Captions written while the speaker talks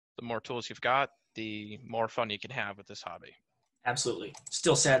the more tools you've got, the more fun you can have with this hobby. Absolutely.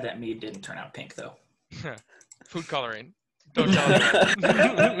 Still sad that mead didn't turn out pink, though. Food coloring. Don't tell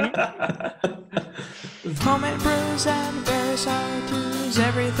anyone. Homemade brews and various how-tos,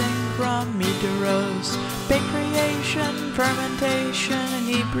 everything from mead to roast, bake creation, fermentation,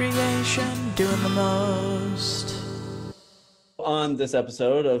 inebriation, doing the most. On this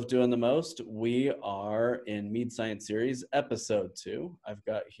episode of Doing the Most, we are in Mead Science Series, episode 2. I've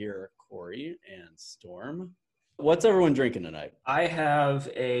got here Cory and Storm. What's everyone drinking tonight? I have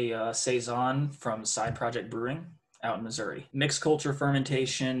a Saison from Side Project Brewing out in Missouri. Mixed culture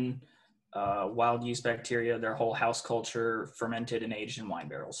fermentation, wild yeast bacteria, their whole house culture, fermented and aged in wine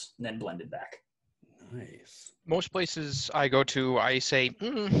barrels, and then blended back. Nice. Most places I go to, I say,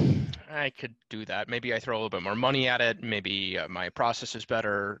 I could do that. Maybe I throw a little bit more money at it. Maybe my process is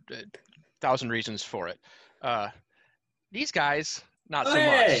better. 1,000 reasons for it. These guys, not so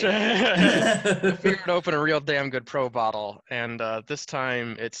much. Figured to open a real damn good pro bottle. And this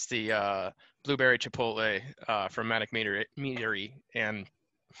time it's the Blueberry Chipotle from Manic Meadery. And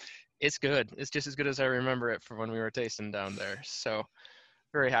it's good. It's just as good as I remember it from when we were tasting down there. So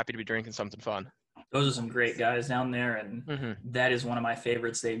very happy to be drinking something fun. Those are some great guys down there, and that is one of my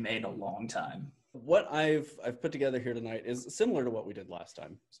favorites they've made in a long time. What I've put together here tonight is similar to what we did last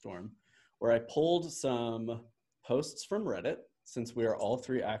time, Storm, where I pulled some posts from Reddit. Since we are all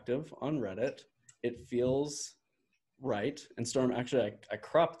three active on Reddit, it feels right. And Storm, actually, I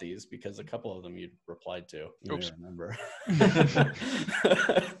cropped these because a couple of them you replied to. You may remember.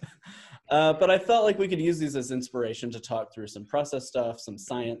 But I felt like we could use these as inspiration to talk through some process stuff, some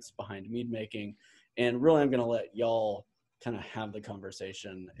science behind mead making. And really, I'm going to let y'all kind of have the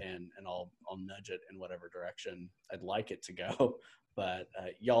conversation, and I'll nudge it in whatever direction I'd like it to go. But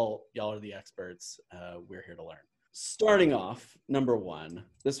y'all are the experts. We're here to learn. Starting off, number 1,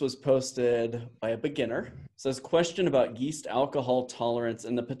 this was posted by a beginner. It says, question about yeast alcohol tolerance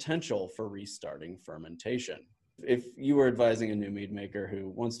and the potential for restarting fermentation. If you were advising a new mead maker who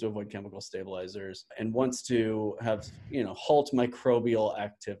wants to avoid chemical stabilizers and wants to have, halt microbial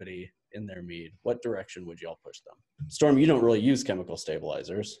activity in their mead, what direction would y'all push them? Storm, you don't really use chemical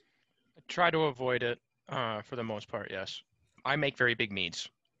stabilizers. I try to avoid it for the most part, yes. I make very big meads.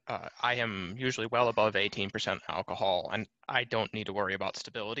 I am usually well above 18% alcohol, and I don't need to worry about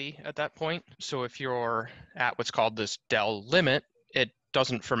stability at that point. So if you're at what's called this Dell limit, it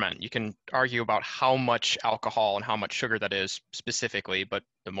doesn't ferment. You can argue about how much alcohol and how much sugar that is specifically, but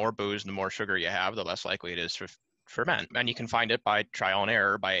the more booze and the more sugar you have, the less likely it is to ferment. And you can find it by trial and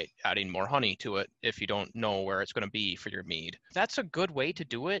error by adding more honey to it if you don't know where it's going to be for your mead. That's a good way to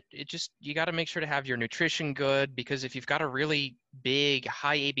do it. You got to make sure to have your nutrition good, because if you've got a really big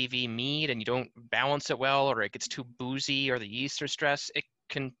high ABV mead and you don't balance it well, or it gets too boozy or the yeasts are stressed, it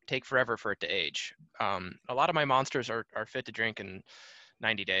can take forever for it to age. A lot of my monsters are fit to drink in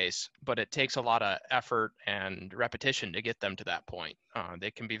 90 days, but it takes a lot of effort and repetition to get them to that point.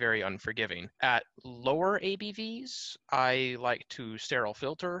 They can be very unforgiving. At lower ABVs, I like to sterile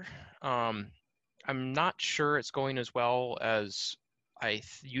filter. I'm not sure it's going as well as I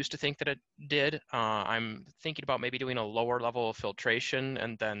used to think that it did. I'm thinking about maybe doing a lower level of filtration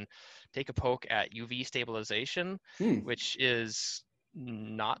and then take a poke at UV stabilization, which is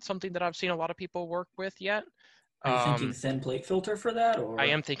not something that I've seen a lot of people work with yet. Are you thinking thin plate filter for that? Or? I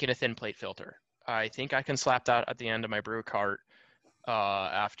am thinking a thin plate filter. I think I can slap that at the end of my brew cart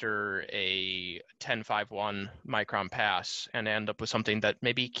after a 1051 micron pass and end up with something that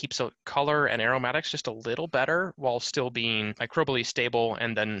maybe keeps a color and aromatics just a little better while still being microbially stable,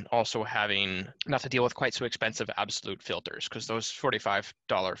 and then also having not to deal with quite so expensive absolute filters, because those $45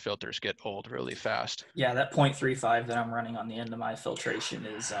 filters get old really fast. Yeah, that 0.35 that I'm running on the end of my filtration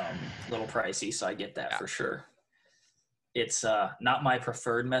is a little pricey, so I get that for sure. It's not my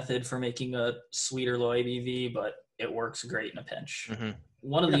preferred method for making a sweeter low ABV, but it works great in a pinch.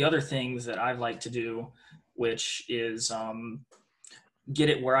 One of the other things that I like to do, which is get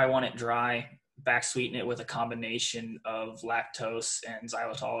it where I want it dry, back sweeten it with a combination of lactose and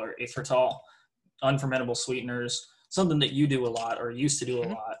xylitol or erythritol, unfermentable sweeteners, something that you do a lot or used to do a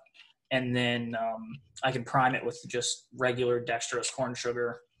lot. And then I can prime it with just regular dextrose corn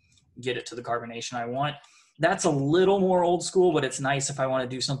sugar, get it to the carbonation I want. That's a little more old school, but it's nice if I want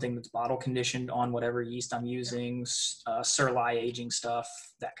to do something that's bottle conditioned on whatever yeast I'm using, Surly aging stuff,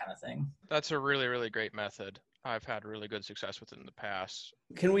 that kind of thing. That's a really, really great method. I've had really good success with it in the past.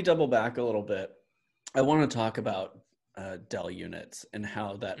 Can we double back a little bit? I want to talk about Dell units and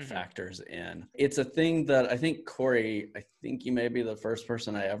how that factors in. It's a thing that I think, Cory, I think you may be the first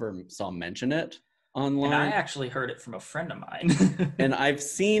person I ever saw mention it. online. And I actually heard it from a friend of mine. And I've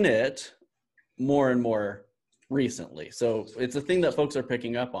seen it more and more recently. So it's a thing that folks are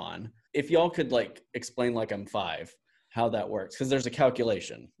picking up on. If y'all could like explain like I'm 5, how that works, because there's a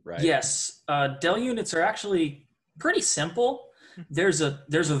calculation, right? Yes, Dell units are actually pretty simple. There's a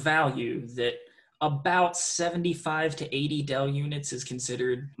value that about 75 to 80 Dell units is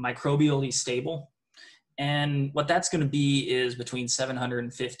considered microbially stable. And what that's going to be is between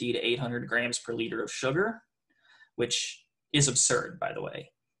 750 to 800 grams per liter of sugar, which is absurd, by the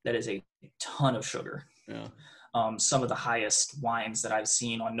way. That is a ton of sugar. Yeah. Some of the highest wines that I've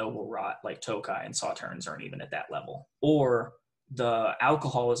seen on Noble Rot, like Tokai and Sauternes, aren't even at that level. Or the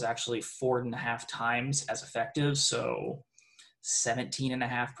alcohol is actually 4.5 times as effective. So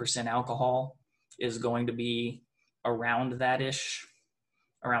 17.5% alcohol is going to be around that-ish,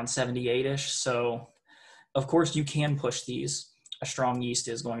 around 78-ish. So of course you can push these. A strong yeast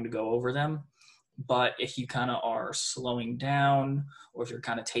is going to go over them. But if you kind of are slowing down, or if you're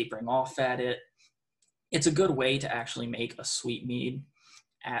kind of tapering off at it, it's a good way to actually make a sweet mead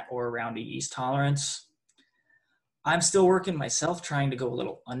at or around a yeast tolerance. I'm still working myself, trying to go a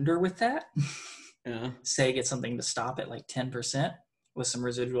little under with that. Yeah. Say get something to stop at like 10% with some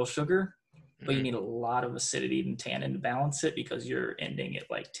residual sugar, but you need a lot of acidity and tannin to balance it because you're ending at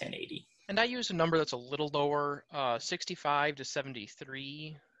like 1080. And I use a number that's a little lower, 65 to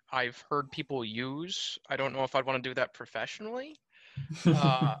 73. I've heard people use. I don't know if I'd want to do that professionally.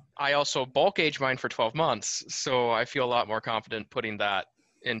 I also bulk age mine for 12 months, so I feel a lot more confident putting that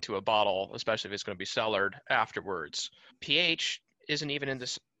into a bottle, especially if it's going to be cellared afterwards. pH isn't even in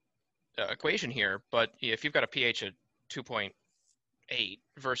this equation here, but if you've got a pH of 2.8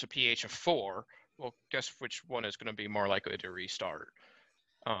 versus a pH of 4, well, guess which one is going to be more likely to restart?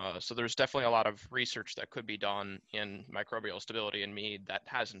 So there's definitely a lot of research that could be done in microbial stability in mead that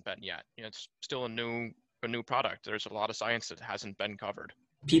hasn't been yet. It's still a new product. There's a lot of science that hasn't been covered.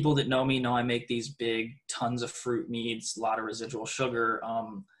 People that know me know I make these big tons of fruit meads, a lot of residual sugar.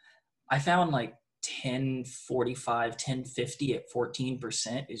 I found like 1045, 1050 at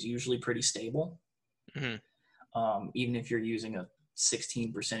 14% is usually pretty stable. Mm-hmm. Even if you're using a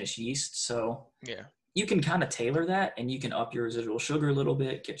 16% yeast. So yeah, you can kind of tailor that, and you can up your residual sugar a little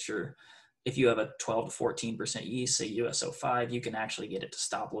bit, if you have a 12 to 14% yeast, say USO5, you can actually get it to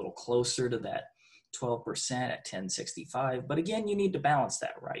stop a little closer to that 12% at 1065. But again, you need to balance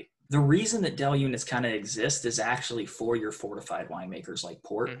that right. The reason that Dell units kind of exist is actually for your fortified winemakers like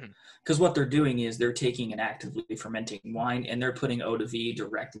port. Because what they're doing is they're taking an actively fermenting wine and they're putting eau de vie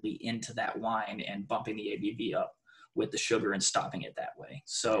directly into that wine and bumping the ABV up with the sugar and stopping it that way.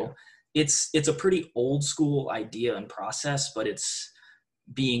 So it's a pretty old school idea and process, but it's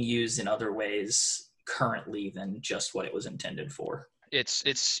being used in other ways currently than just what it was intended for.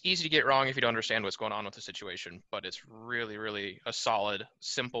 It's easy to get wrong if you don't understand what's going on with the situation, but it's really, really a solid,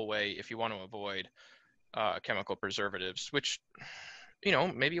 simple way if you want to avoid chemical preservatives, which,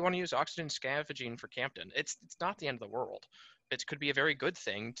 maybe you want to use oxygen scavenging for Campden. It's not the end of the world. It could be a very good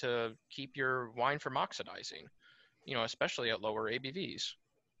thing to keep your wine from oxidizing, especially at lower ABVs.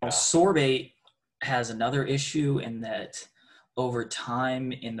 Sorbate has another issue in that over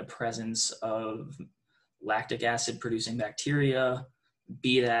time, in the presence of lactic acid producing bacteria,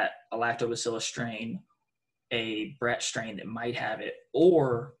 be that a lactobacillus strain, a Brett strain that might have it,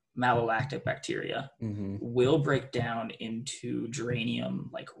 or malolactic bacteria, will break down into geranium,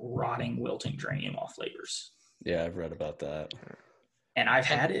 like rotting, wilting geranium off flavors. Yeah, I've read about that. And I've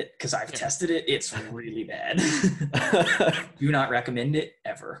had it because I've tested it. It's really bad. Do not recommend it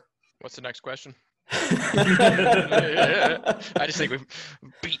ever. What's the next question? I just think we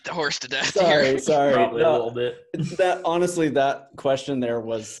beat the horse to death. Sorry. Probably a little bit. That question there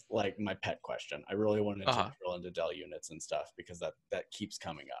was like my pet question. I really wanted to drill into Dell units and stuff because that keeps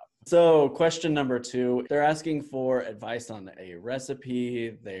coming up. So question number 2, they're asking for advice on a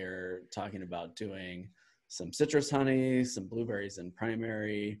recipe. They're talking about doing some citrus honey, some blueberries in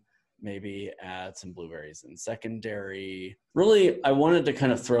primary, maybe add some blueberries in secondary. Really, I wanted to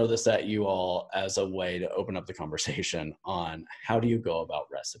kind of throw this at you all as a way to open up the conversation on how do you go about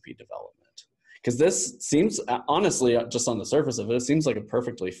recipe development? Because this seems, honestly, just on the surface of it, it seems like a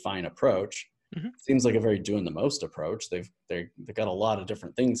perfectly fine approach. Seems like a very doing the most approach. They've got a lot of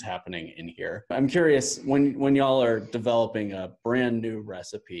different things happening in here. I'm curious, when y'all are developing a brand new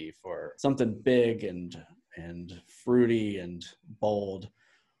recipe for something big and fruity and bold,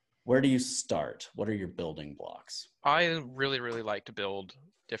 where do you start? What are your building blocks? I really, really like to build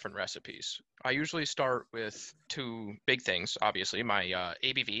different recipes. I usually start with 2 big things, obviously, my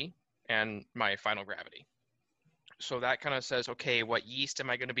ABV and my final gravity. So that kind of says, okay, what yeast am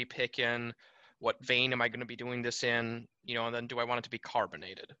I going to be picking? what vein am I going to be doing this in, and then do I want it to be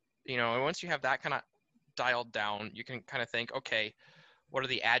carbonated? And once you have that kind of dialed down, you can kind of think, okay, what are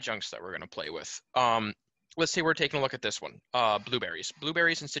the adjuncts that we're going to play with? Let's say we're taking a look at this one, blueberries.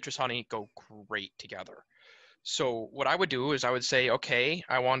 Blueberries and citrus honey go great together. So what I would do is I would say, okay,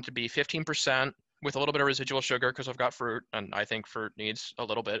 I want it to be 15% with a little bit of residual sugar because I've got fruit, and I think fruit needs a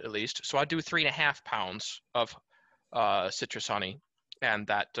little bit at least. So I'd do 3.5 pounds of citrus honey and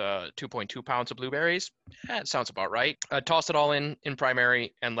that 2.2 pounds of blueberries. It sounds about right. I'd toss it all in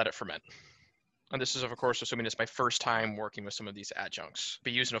primary and let it ferment. And this is, of course, assuming it's my first time working with some of these adjuncts.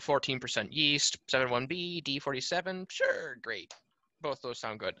 Be using a 14% yeast, 71B, D47. Sure, great. Both those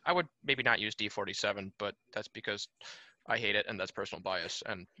sound good. I would maybe not use D47, but that's because I hate it, and that's personal bias,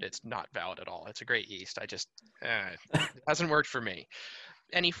 and it's not valid at all. It's a great yeast. It hasn't worked for me.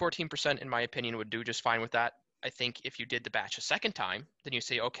 Any 14%, in my opinion, would do just fine with that. I think if you did the batch a second time, then you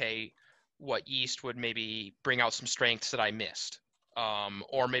say, okay, what yeast would maybe bring out some strengths that I missed?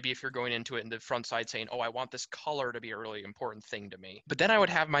 Or maybe if you're going into it in the front side saying, oh, I want this color to be a really important thing to me. But then I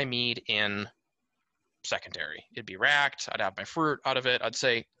would have my mead in secondary. It'd be racked. I'd have my fruit out of it. I'd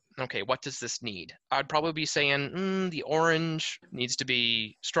say, okay, what does this need? I'd probably be saying the orange needs to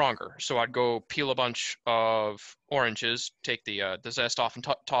be stronger. So I'd go peel a bunch of oranges, take the zest off and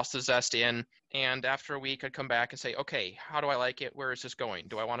toss the zest in. And after a week, I'd come back and say, okay, how do I like it? Where is this going?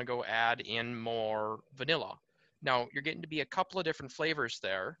 Do I want to go add in more vanilla? Now, you're getting to be a couple of different flavors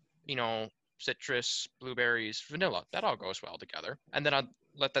there, citrus, blueberries, vanilla. That all goes well together. And then I'd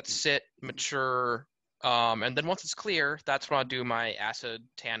let that sit, mature. And then once it's clear, that's when I'll do my acid,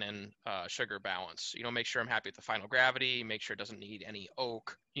 tannin, sugar balance. Make sure I'm happy with the final gravity, make sure it doesn't need any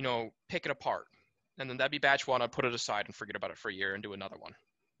oak, pick it apart. And then that'd be batch one. I'd put it aside and forget about it for a year and do another one.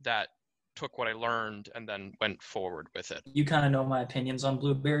 That took what I learned and then went forward with it. You kind of know my opinions on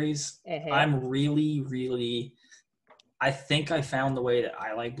blueberries. Mm-hmm. I'm really, I think I found the way that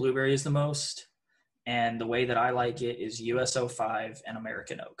I like blueberries the most. And the way that I like it is US-05 and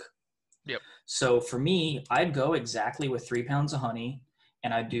American oak. Yep. So for me, I'd go exactly with 3 pounds of honey,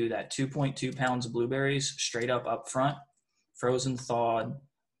 and I'd do that 2.2 pounds of blueberries straight up front, frozen, thawed,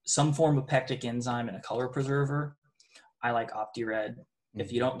 some form of pectic enzyme and a color preserver. I like OptiRed.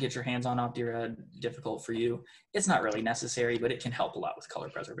 If you don't get your hands on OptiRed, difficult for you. It's not really necessary, but it can help a lot with color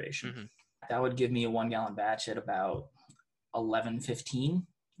preservation. Mm-hmm. That would give me a 1 gallon batch at about 11-15.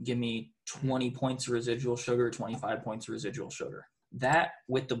 Give me 20 points of residual sugar, 25 points of residual sugar. That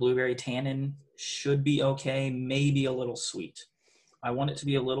with the blueberry tannin should be okay, maybe a little sweet. I want it to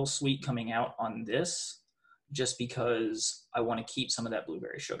be a little sweet coming out on this just because I want to keep some of that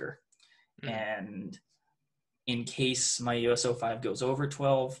blueberry sugar. And in case my US-05 goes over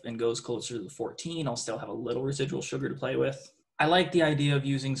 12 and goes closer to the 14, I'll still have a little residual sugar to play with. I like the idea of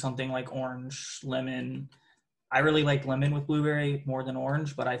using something like orange, lemon. I really like lemon with blueberry more than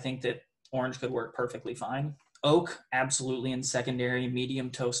orange, but I think that orange could work perfectly fine. Oak, absolutely in secondary,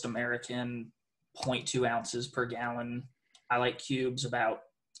 medium toast American, 0.2 ounces per gallon. I like cubes about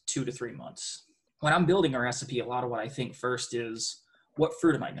 2 to 3 months. When I'm building a recipe, a lot of what I think first is, what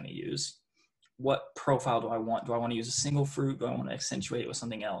fruit am I going to use? What profile do I want? Do I want to use a single fruit? Do I want to accentuate it with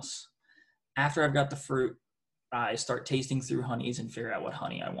something else? After I've got the fruit, I start tasting through honeys and figure out what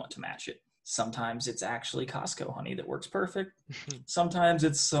honey I want to match it. Sometimes it's actually Costco honey that works perfect. Sometimes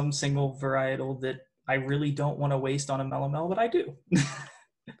it's some single varietal that I really don't want to waste on a melomel, but I do.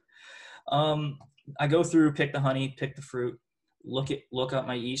 I go through, pick the honey, pick the fruit, look up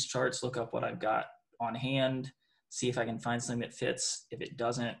my yeast charts, look up what I've got on hand, see if I can find something that fits. If it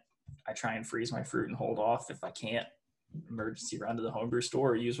doesn't, I try and freeze my fruit and hold off. If I can't, emergency run to the homebrew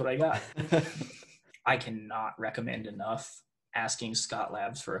store or use what I got. I cannot recommend enough asking Scott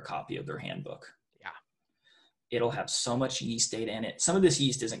Labs for a copy of their handbook. Yeah. It'll have so much yeast data in it. Some of this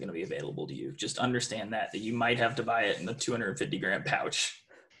yeast isn't going to be available to you. Just understand that you might have to buy it in a 250 gram pouch.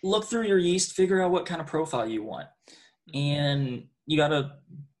 Look through your yeast, figure out what kind of profile you want. And you got to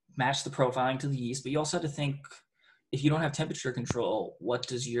match the profiling to the yeast, but you also have to think, if you don't have temperature control, what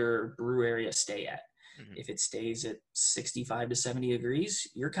does your brew area stay at? Mm-hmm. If it stays at 65 to 70 degrees,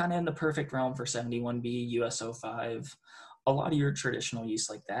 you're kind of in the perfect realm for 71B, US-05, a lot of your traditional yeast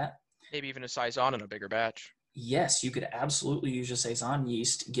like that. Maybe even a Saison in a bigger batch. Yes, you could absolutely use a Saison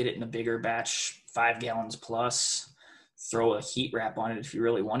yeast, get it in a bigger batch, 5 gallons plus, throw a heat wrap on it if you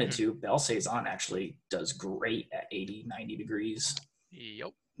really wanted to. Bell Saison actually does great at 80, 90 degrees. Yep.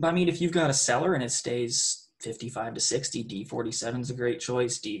 But I mean, if you've got a cellar and it stays 55 to 60, D47 is a great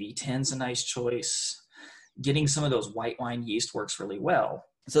choice. DV10 is a nice choice. Getting some of those white wine yeast works really well.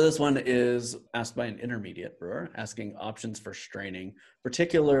 So this one is asked by an intermediate brewer, asking options for straining.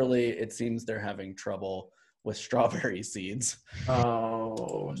 Particularly, it seems they're having trouble with strawberry seeds.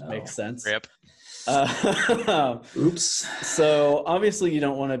 Oh, no. Makes sense. Rip. Oops. So obviously you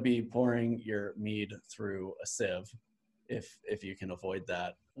don't want to be pouring your mead through a sieve if you can avoid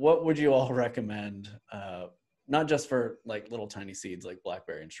that. What would you all recommend, not just for like little tiny seeds like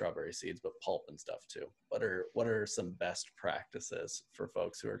blackberry and strawberry seeds, but pulp and stuff too? What are some best practices for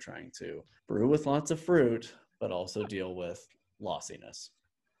folks who are trying to brew with lots of fruit, but also deal with lossiness?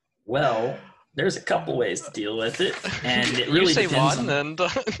 Well, there's a couple ways to deal with it, and it really you say depends one, on,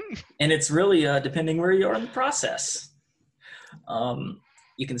 and and it's really depending where you are in the process.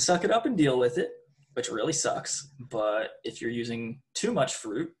 You can suck it up and deal with it, which really sucks. But if you're using too much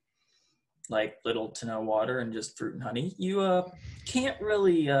fruit, like little to no water and just fruit and honey, you can't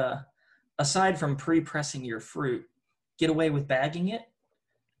really, aside from pre-pressing your fruit, get away with bagging it.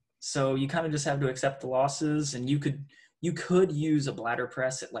 So you kind of just have to accept the losses, and you could use a bladder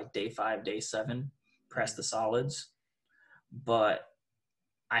press at like day 5, day 7, press the solids. But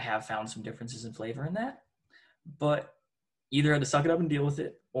I have found some differences in flavor in that. But either have to suck it up and deal with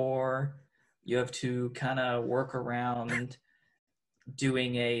it, or you have to kind of work around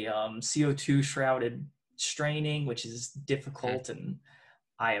doing a CO2 shrouded straining, which is difficult, and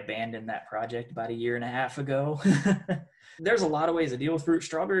I abandoned that project about 1.5 years ago. There's a lot of ways to deal with fruit.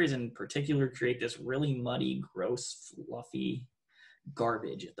 Strawberries in particular create this really muddy, gross, fluffy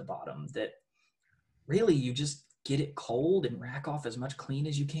garbage at the bottom that really you just get it cold and rack off as much clean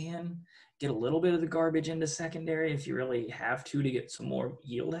as you can. Get a little bit of the garbage into secondary if you really have to get some more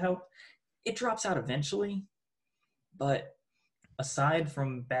yield out. It drops out eventually, but aside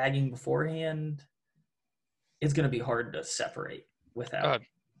from bagging beforehand, it's going to be hard to separate without.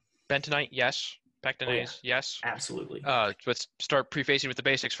 bentonite, yes. Pectinase, yes. Absolutely. Let's start prefacing with the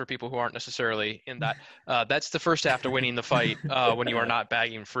basics for people who aren't necessarily in that. That's the first half to winning the fight when you are not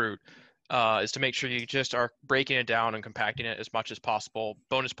bagging fruit, is to make sure you just are breaking it down and compacting it as much as possible.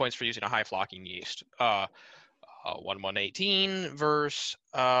 Bonus points for using a high flocking yeast. 1-1-18 versus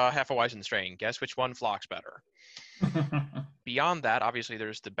half a Weizen strain. Guess which one flocks better? Beyond that, obviously,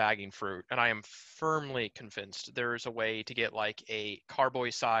 there's the bagging fruit, and I am firmly convinced there's a way to get like a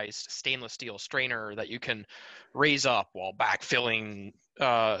carboy-sized stainless steel strainer that you can raise up while backfilling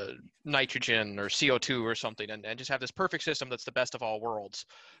nitrogen or CO2 or something, and just have this perfect system that's the best of all worlds.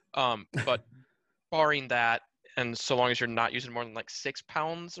 But barring that, and so long as you're not using more than like 6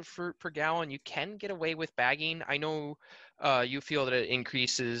 pounds of fruit per gallon, you can get away with bagging. I know you feel that it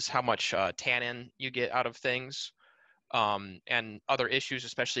increases how much tannin you get out of things. And other issues,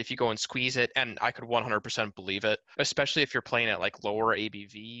 especially if you go and squeeze it, and I could 100% believe it, especially if you're playing at like lower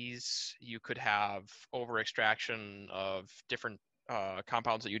ABVs, you could have over extraction of different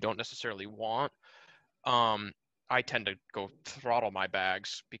compounds that you don't necessarily want. I tend to go throttle my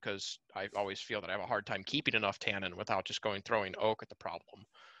bags because I always feel that I have a hard time keeping enough tannin without just throwing oak at the problem.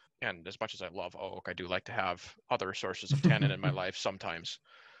 And as much as I love oak, I do like to have other sources of tannin in my life sometimes.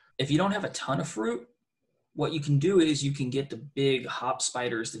 If you don't have a ton of fruit, what you can do is you can get the big hop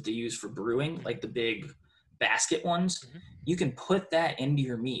spiders that they use for brewing, like the big basket ones. Mm-hmm. You can put that into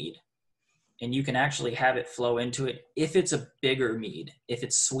your mead, and you can actually have it flow into it if it's a bigger mead, if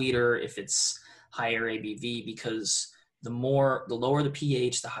it's sweeter, if it's higher ABV, because the lower the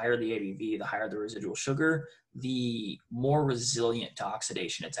pH, the higher the ABV, the higher the residual sugar, the more resilient to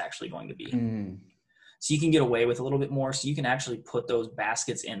oxidation it's actually going to be. So you can get away with a little bit more. So you can actually put those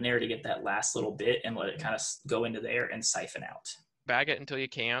baskets in there to get that last little bit and let it kind of go into there and siphon out. Bag it until you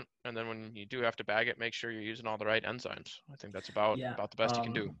can't. And then when you do have to bag it, make sure you're using all the right enzymes. I think that's about the best you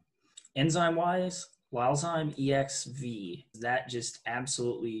can do. Enzyme-wise, Lylezyme EXV, that just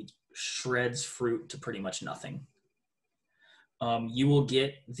absolutely shreds fruit to pretty much nothing. You will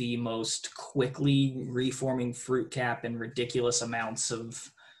get the most quickly reforming fruit cap and ridiculous amounts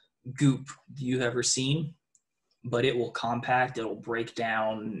of goop you've ever seen, but it will compact, it'll break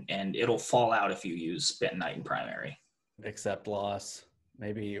down, and it'll fall out if you use bentonite in primary. Accept loss,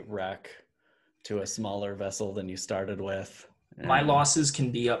 maybe rack to a smaller vessel than you started with. My losses can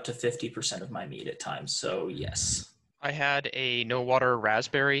be up to 50% of my mead at times, so yes. I had a no water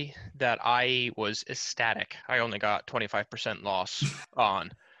raspberry that I was ecstatic. I only got 25% loss on.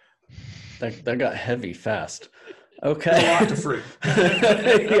 That got heavy fast. Okay. A lot of fruit.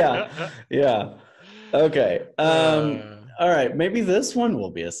 Yeah. Okay. All right. Maybe this one will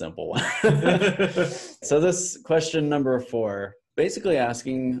be a simple one. So this question number 4, basically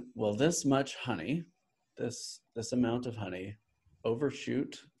asking, will this much honey, this amount of honey,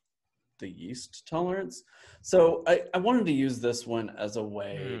 overshoot the yeast tolerance. So I wanted to use this one as a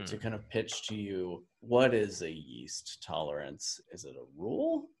way to kind of pitch to you, what is a yeast tolerance? Is it a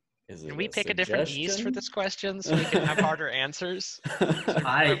rule? Is it Can we pick suggestion? a different yeast for this question so we can have harder answers?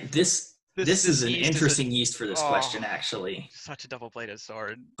 This is an yeast interesting yeast for this question, actually. Such a double-bladed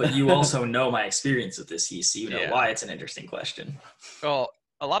sword. But you also know my experience with this yeast, so you know why it's an interesting question. Well,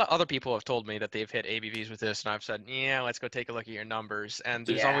 a lot of other people have told me that they've hit ABVs with this, and I've said, yeah, let's go take a look at your numbers. And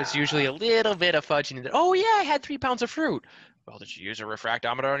there's always usually a little bit of fudging. Oh, yeah, I had 3 pounds of fruit. Well, did you use a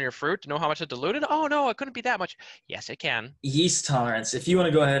refractometer on your fruit to know how much it diluted? Oh, no, it couldn't be that much. Yes, it can. Yeast tolerance. If you want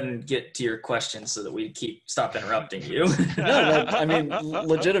to go ahead and get to your question so that we stop interrupting you. No, I mean,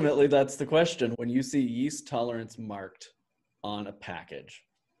 legitimately, that's the question. When you see yeast tolerance marked on a package,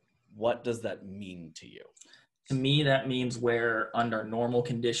 what does that mean to you? To me, that means where under normal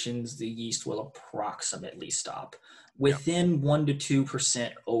conditions, the yeast will approximately stop. Within 1 to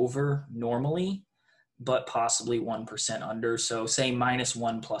 2% over normally, but possibly 1% under. So say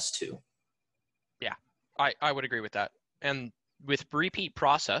 -1 + 2. Yeah, I would agree with that. And with repeat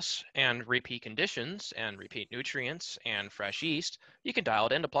process and repeat conditions and repeat nutrients and fresh yeast, you can dial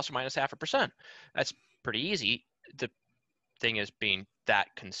it into plus or minus 0.5%. That's pretty easy. The thing is being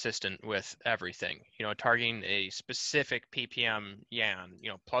that consistent with everything, targeting a specific ppm yan,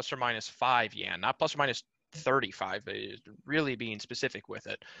 plus or minus 5 yan, not plus or minus 35, really being specific with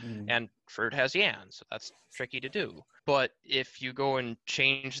it. And fruit has yan, so that's tricky to do. But if you go and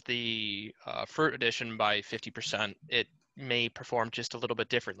change the fruit addition by 50%, it may perform just a little bit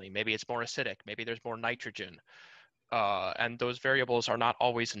differently. Maybe it's more acidic, maybe there's more nitrogen, and those variables are not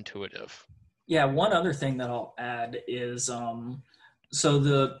always intuitive. Yeah, one other thing that I'll add is, so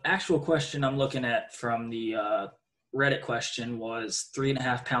the actual question I'm looking at from the Reddit question was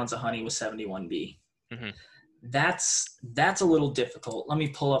 3.5 pounds of honey with 71B. Mm-hmm. That's a little difficult. Let me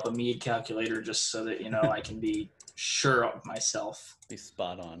pull up a mead calculator just so that, I can be sure of myself. Be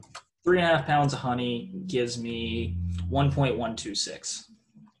spot on. 3.5 pounds of honey gives me 1.126.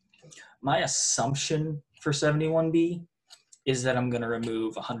 My assumption for 71B is that I'm going to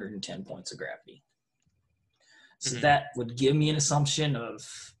remove 110 points of gravity. So that would give me an assumption of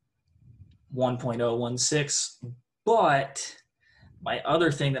 1.016. But my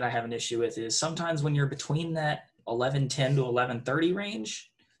other thing that I have an issue with is sometimes when you're between that 1110 to 1130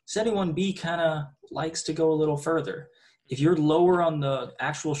 range, 71B kind of likes to go a little further. If you're lower on the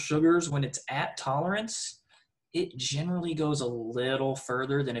actual sugars when it's at tolerance, it generally goes a little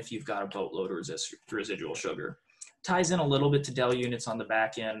further than if you've got a boatload of residual sugar. Ties in a little bit to Del units on the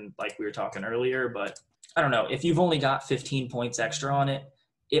back end, like we were talking earlier, but I don't know. If you've only got 15 points extra on it,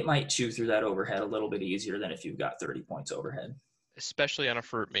 it might chew through that overhead a little bit easier than if you've got 30 points overhead. Especially on a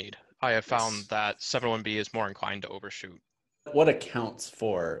fruit mead. I have found that 71B is more inclined to overshoot. What accounts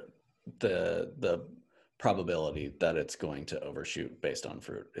for the probability that it's going to overshoot based on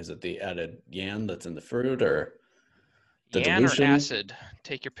fruit? Is it the added yan that's in the fruit, or the yan dilution? Or acid?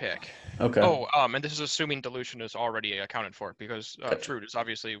 Take your pick. Okay. Oh, and this is assuming dilution is already accounted for, because fruit is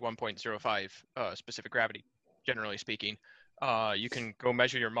obviously 1.05 specific gravity, generally speaking. You can go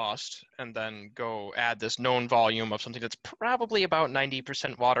measure your must and then go add this known volume of something that's probably about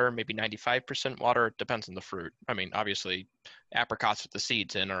 90% water, maybe 95% water. It depends on the fruit. I mean, obviously, apricots with the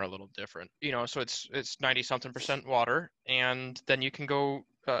seeds in are a little different. So it's 90-something% water, and then you can go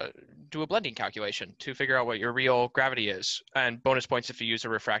do a blending calculation to figure out what your real gravity is. And bonus points if you use a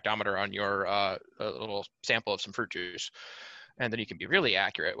refractometer on your little sample of some fruit juice. And then you can be really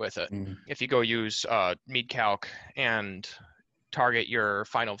accurate with it. If you go use mead calc and target your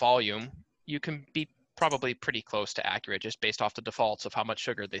final volume, you can be probably pretty close to accurate just based off the defaults of how much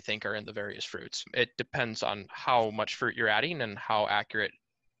sugar they think are in the various fruits. It depends on how much fruit you're adding and how accurate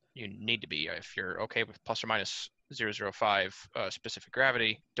you need to be. If you're okay with plus or minus 0.005 specific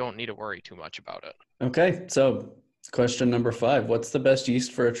gravity, don't need to worry too much about it. Okay, so question number 5, what's the best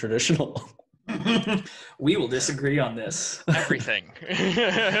yeast for a traditional? We will disagree on this. Everything.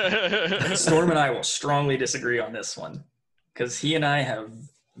 Storm and I will strongly disagree on this one because he and I have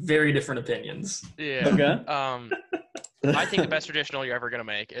very different opinions. Yeah. Okay. I think the best traditional you're ever going to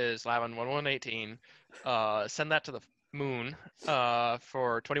make is Lavin 1118. Send that to the moon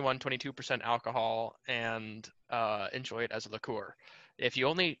for 22% alcohol and enjoy it as a liqueur. If you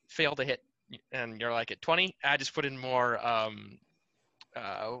only fail to hit and you're like at 20, I just put in more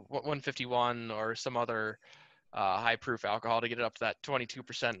 151 or some other high proof alcohol to get it up to that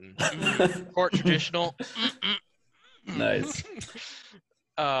 22% and port traditional. Nice.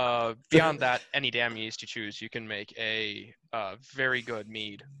 Beyond that, any damn yeast you choose, you can make a very good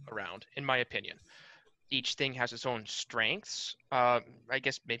mead around, in my opinion. each thing has its own strengths. I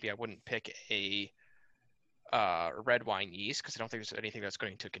guess maybe I wouldn't pick a red wine yeast because I don't think there's anything that's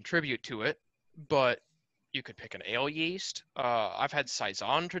going to contribute to it. But you could pick an ale yeast. I've had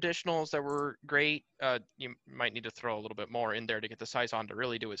saison traditionals that were great. You might need to throw a little bit more in there to get the saison to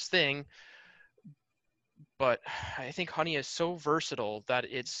really do its thing. But I think honey is so versatile that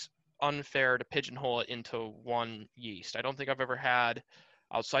it's unfair to pigeonhole it into one yeast. I don't think I've ever had,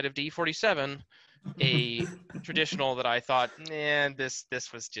 outside of D47, a traditional that I thought, man, this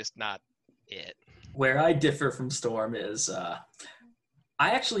was just not it. Where I differ from Storm is I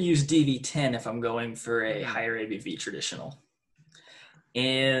actually use DV10 if I'm going for a higher ABV traditional.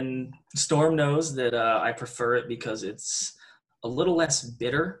 And Storm knows that I prefer it because it's a little less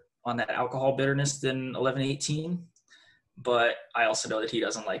bitter on that alcohol bitterness than 1118. But I also know that he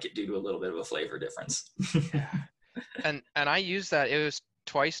doesn't like it due to a little bit of a flavor difference. Yeah. And I used that. It was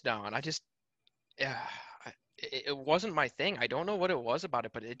twice now, and it wasn't my thing. I don't know what it was about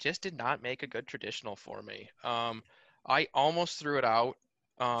it, but it just did not make a good traditional for me. I almost threw it out.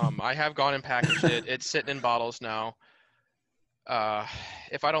 I have gone and packaged it. It's sitting in bottles now.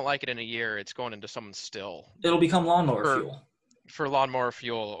 If I don't like it in a year, it's going into someone's still. It'll become lawnmower fuel. For lawnmower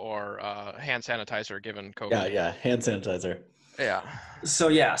fuel or hand sanitizer given COVID. Yeah, hand sanitizer. Yeah. So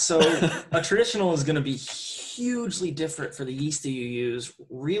a traditional is going to be hugely different for the yeast that you use,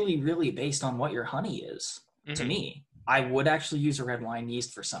 really, really based on what your honey is. Mm-hmm. To me, I would actually use a red wine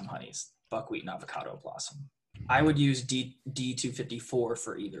yeast for some honeys, buckwheat and avocado blossom. I would use D254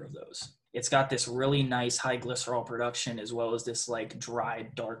 for either of those. It's got this really nice high glycerol production as well as this like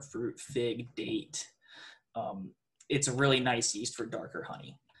dried dark fruit fig date. It's a really nice yeast for darker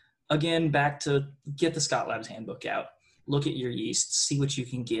honey. Again, back to get the Scott Labs handbook out. Look at your yeast, see what you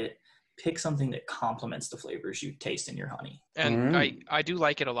can get. Pick something that complements the flavors you taste in your honey. And I do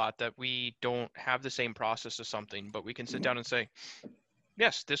like it a lot that we don't have the same process as something, but we can sit down and say,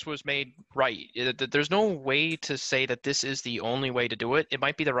 yes, this was made right. There's no way to say that this is the only way to do it. It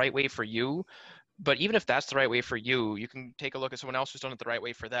might be the right way for you, but even if that's the right way for you, you can take a look at someone else who's done it the right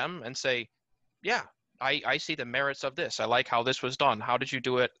way for them and say, yeah, I see the merits of this. I like how this was done. How did you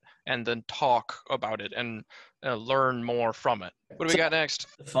do it? And then talk about it and learn more from it. What do we got next?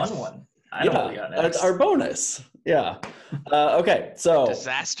 The fun one. I don't know what we got next. Our bonus. Yeah. Okay, so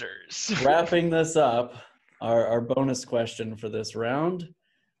disasters. Wrapping this up, our bonus question for this round.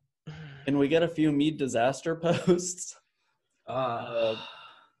 Can we get a few mead disaster posts?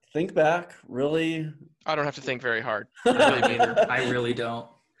 Think back, really. I don't have to think very hard. I really don't.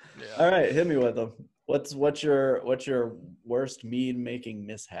 Yeah. All right, hit me with them. What's your worst mead making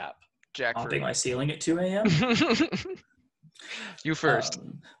mishap? Jackfruit. Hopping my ceiling at 2 a.m. You first.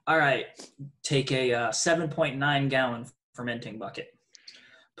 All right. Take a 7.9 gallon fermenting bucket.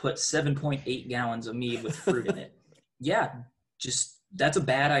 Put 7.8 gallons of mead with fruit in it. Yeah, that's a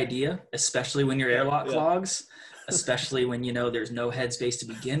bad idea, especially when your airlock clogs, especially when there's no headspace to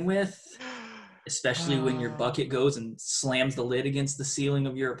begin with. Especially when your bucket goes and slams the lid against the ceiling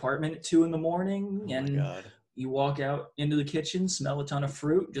of your apartment at 2 a.m. and you walk out into the kitchen, smell a ton of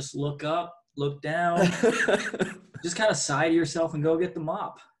fruit, just look up, look down, just kind of sigh to yourself and go get the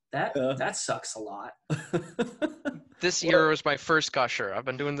mop. That sucks a lot. This year was my first gusher. I've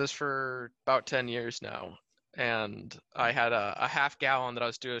been doing this for about 10 years now. And I had a half gallon that I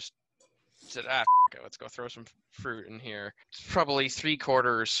was doing. Said, let's go throw some fruit in here. It's probably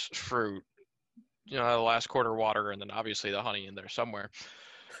 3/4 fruit. The last quarter water, and then obviously the honey in there somewhere.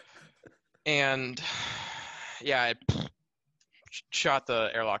 And I shot the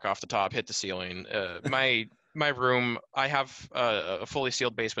airlock off the top, hit the ceiling. My room, I have a fully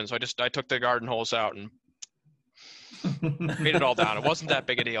sealed basement, so I took the garden hose out and made it all down. It wasn't that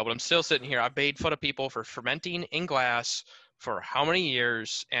big a deal, but I'm still sitting here. I've made fun of people for fermenting in glass for how many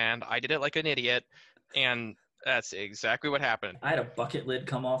years, and I did it like an idiot, and that's exactly what happened. I had a bucket lid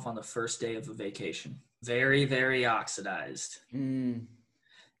come off on the first day of a vacation. Very, very oxidized.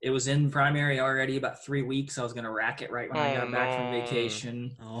 It was in primary already about 3 weeks. I was going to rack it right when I got back from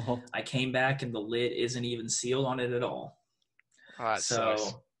vacation. I came back and the lid isn't even sealed on it at all.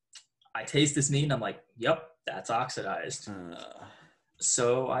 Sucks. I taste this mead and I'm like, yep, that's oxidized.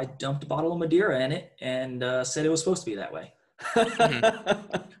 So I dumped a bottle of Madeira in it and said it was supposed to be that way.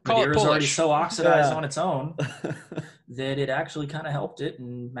 Madeira is already so oxidized on its own that it actually kind of helped it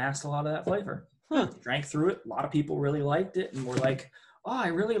and masked a lot of that flavor. Drank through it. A lot of people really liked it and were like, oh, I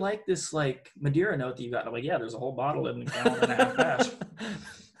really like this like Madeira note that you got. And I'm like, yeah, there's a whole bottle in a gallon and a half batch.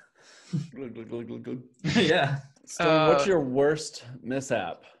 Yeah. So what's your worst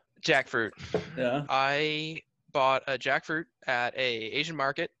mishap? Jackfruit. Yeah. I bought a jackfruit at a Asian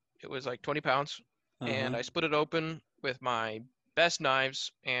market. It was like 20 pounds. and I split it open with my best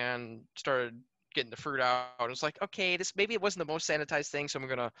knives and started getting the fruit out. I was like, okay, maybe it wasn't the most sanitized thing, so I'm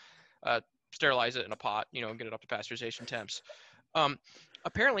gonna sterilize it in a pot, get it up to pasteurization temps.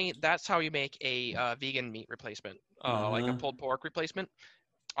 Apparently, that's how you make a vegan meat replacement, like a pulled pork replacement.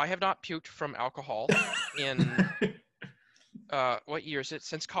 I have not puked from alcohol in what year is it?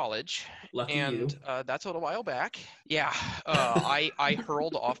 Since college. Lucky and you. That's a little while back. Yeah, I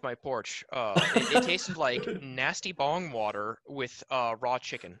hurled off my porch. It tasted like nasty bong water with raw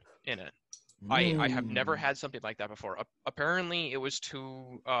chicken in it. I have never had something like that before. Apparently, it was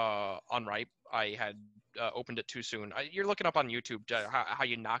too unripe. I had opened it too soon. You're looking up on YouTube how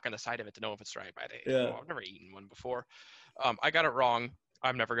you knock on the side of it to know if it's ripe. I've never eaten one before. I got it wrong.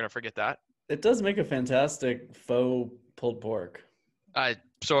 I'm never going to forget that. It does make a fantastic faux pulled pork.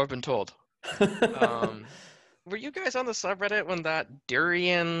 So I've been told. Were you guys on the subreddit when that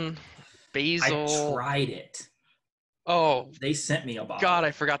durian basil? I tried it. Oh, they sent me a bottle. God,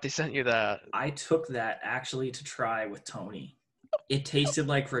 I forgot they sent you that. I took that actually to try with Tony. It tasted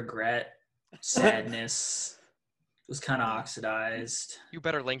like regret, sadness. It was kind of oxidized. You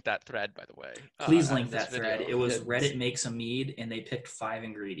better link that thread, by the way. Please link that thread. It was Reddit makes a mead, and they picked 5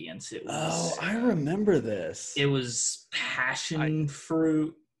 ingredients. It was. I remember this. It was passion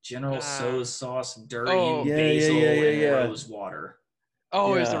fruit, General Tso's sauce, durian, basil, and rose water.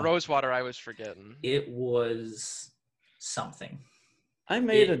 Oh, it was the rose water I was forgetting. It was something. I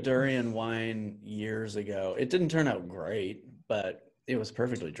made a durian wine years ago. It didn't turn out great, but it was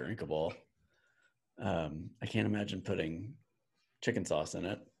perfectly drinkable. I can't imagine putting chicken sauce in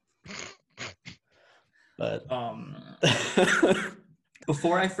it. But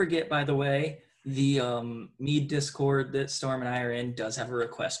before I forget, by the way, the mead Discord that Storm and I are in does have a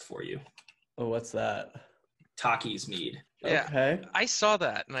request for you. Oh, what's that? Taki's mead. Yeah, okay. I saw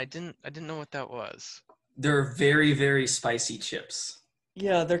that and I didn't know what that was. They're very, very spicy chips.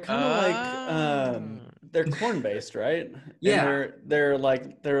 Yeah, they're kind of like they're corn based, right? Yeah, and they're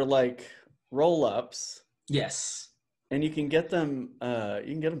like roll-ups. Yes. And you can get them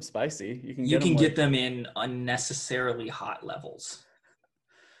spicy. You can get them in unnecessarily hot levels.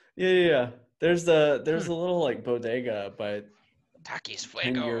 Yeah. There's a little like bodega by Taki's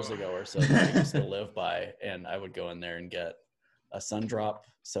 10 years ago or so that I used to live by, and I would go in there and get a Sundrop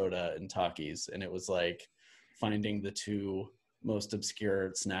soda and Takis, and it was like finding the 2 most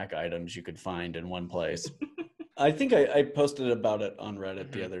obscure snack items you could find in one place. I think I posted about it on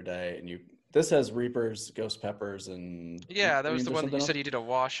Reddit the other day, and this has Reapers, ghost peppers, and that was the one that you said you did a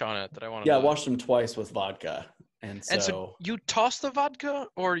wash on it that I wanted. Yeah, I washed them twice with vodka, and so you toss the vodka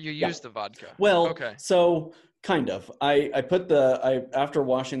or you use the vodka? Well, okay, so kind of. I after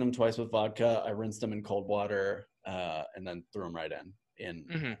washing them twice with vodka, I rinsed them in cold water, and then threw them right in.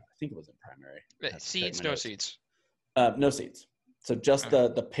 I think it was in primary. Seeds, no seeds. No seeds. So just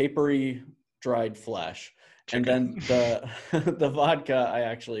the papery dried flesh. Chicken. And then the vodka I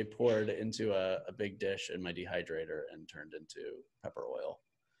actually poured into a big dish in my dehydrator and turned into pepper oil.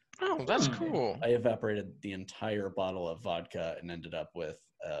 Oh, that's cool. I evaporated the entire bottle of vodka and ended up with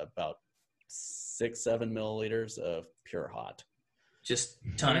about 6-7 milliliters of pure hot. Just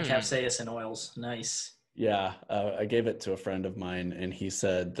a ton of capsaicin and oils. Nice. Yeah, I gave it to a friend of mine, and he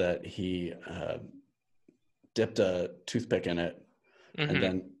said that he dipped a toothpick in it and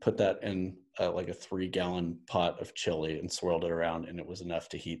then put that in like a 3-gallon pot of chili and swirled it around, and it was enough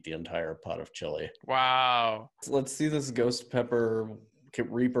to heat the entire pot of chili. Wow. Let's see this ghost pepper,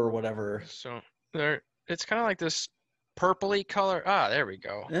 Reaper, whatever. So it's kind of like this purpley color. There we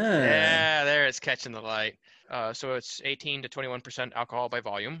go. Yeah, there it's catching the light. So it's 18 to 21% alcohol by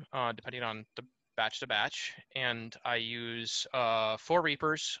volume, depending on the batch to batch. And I use 4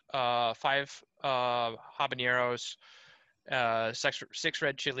 Reapers, 5 habaneros, 6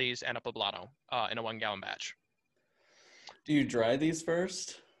 red chilies, and a poblano in a 1-gallon batch. Do you dry these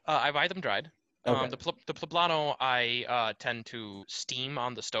first? I buy them dried. Okay. The poblano I tend to steam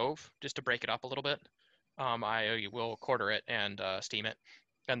on the stove just to break it up a little bit. I will quarter it and steam it,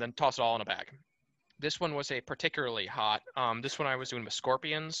 and then toss it all in a bag. This one was a particularly hot. This one I was doing with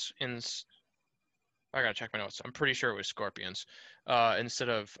scorpions. I gotta check my notes. I'm pretty sure it was scorpions instead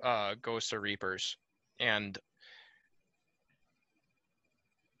of ghosts or reapers. And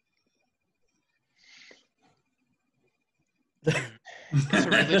it's a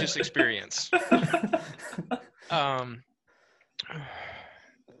religious experience. How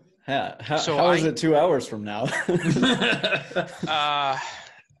is it 2 hours from now?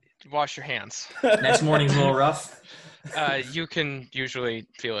 Wash your hands. Next morning's a little rough. You can usually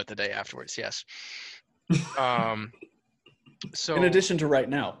feel it the day afterwards. Yes. So in addition to right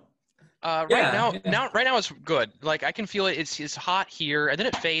now. Right now it's good. Like I can feel it. It's hot here, and then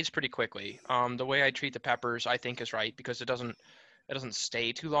it fades pretty quickly. The way I treat the peppers, I think, is right because it doesn't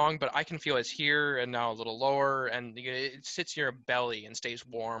stay too long. But I can feel it's here and now a little lower, and it sits in your belly and stays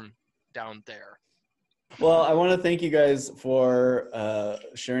warm down there. Well, I want to thank you guys for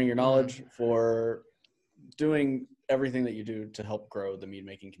sharing your knowledge, for doing everything that you do to help grow the mead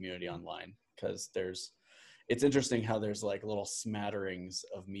making community online, because it's interesting how there's like little smatterings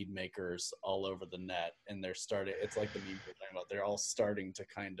of mead makers all over the net, and it's like the meme we're talking about, they're all starting to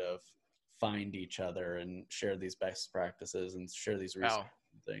kind of find each other and share these best practices and share these resources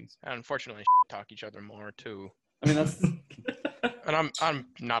and things. And unfortunately, talk each other more too. I mean, that's and I'm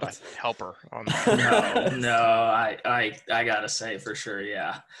not a helper on that. No, I gotta say for sure,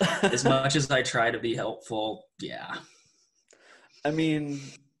 yeah. As much as I try to be helpful, yeah. I mean,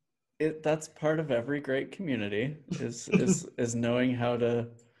 that's part of every great community is knowing how to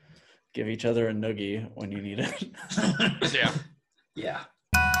give each other a noogie when you need it. Yeah. Yeah.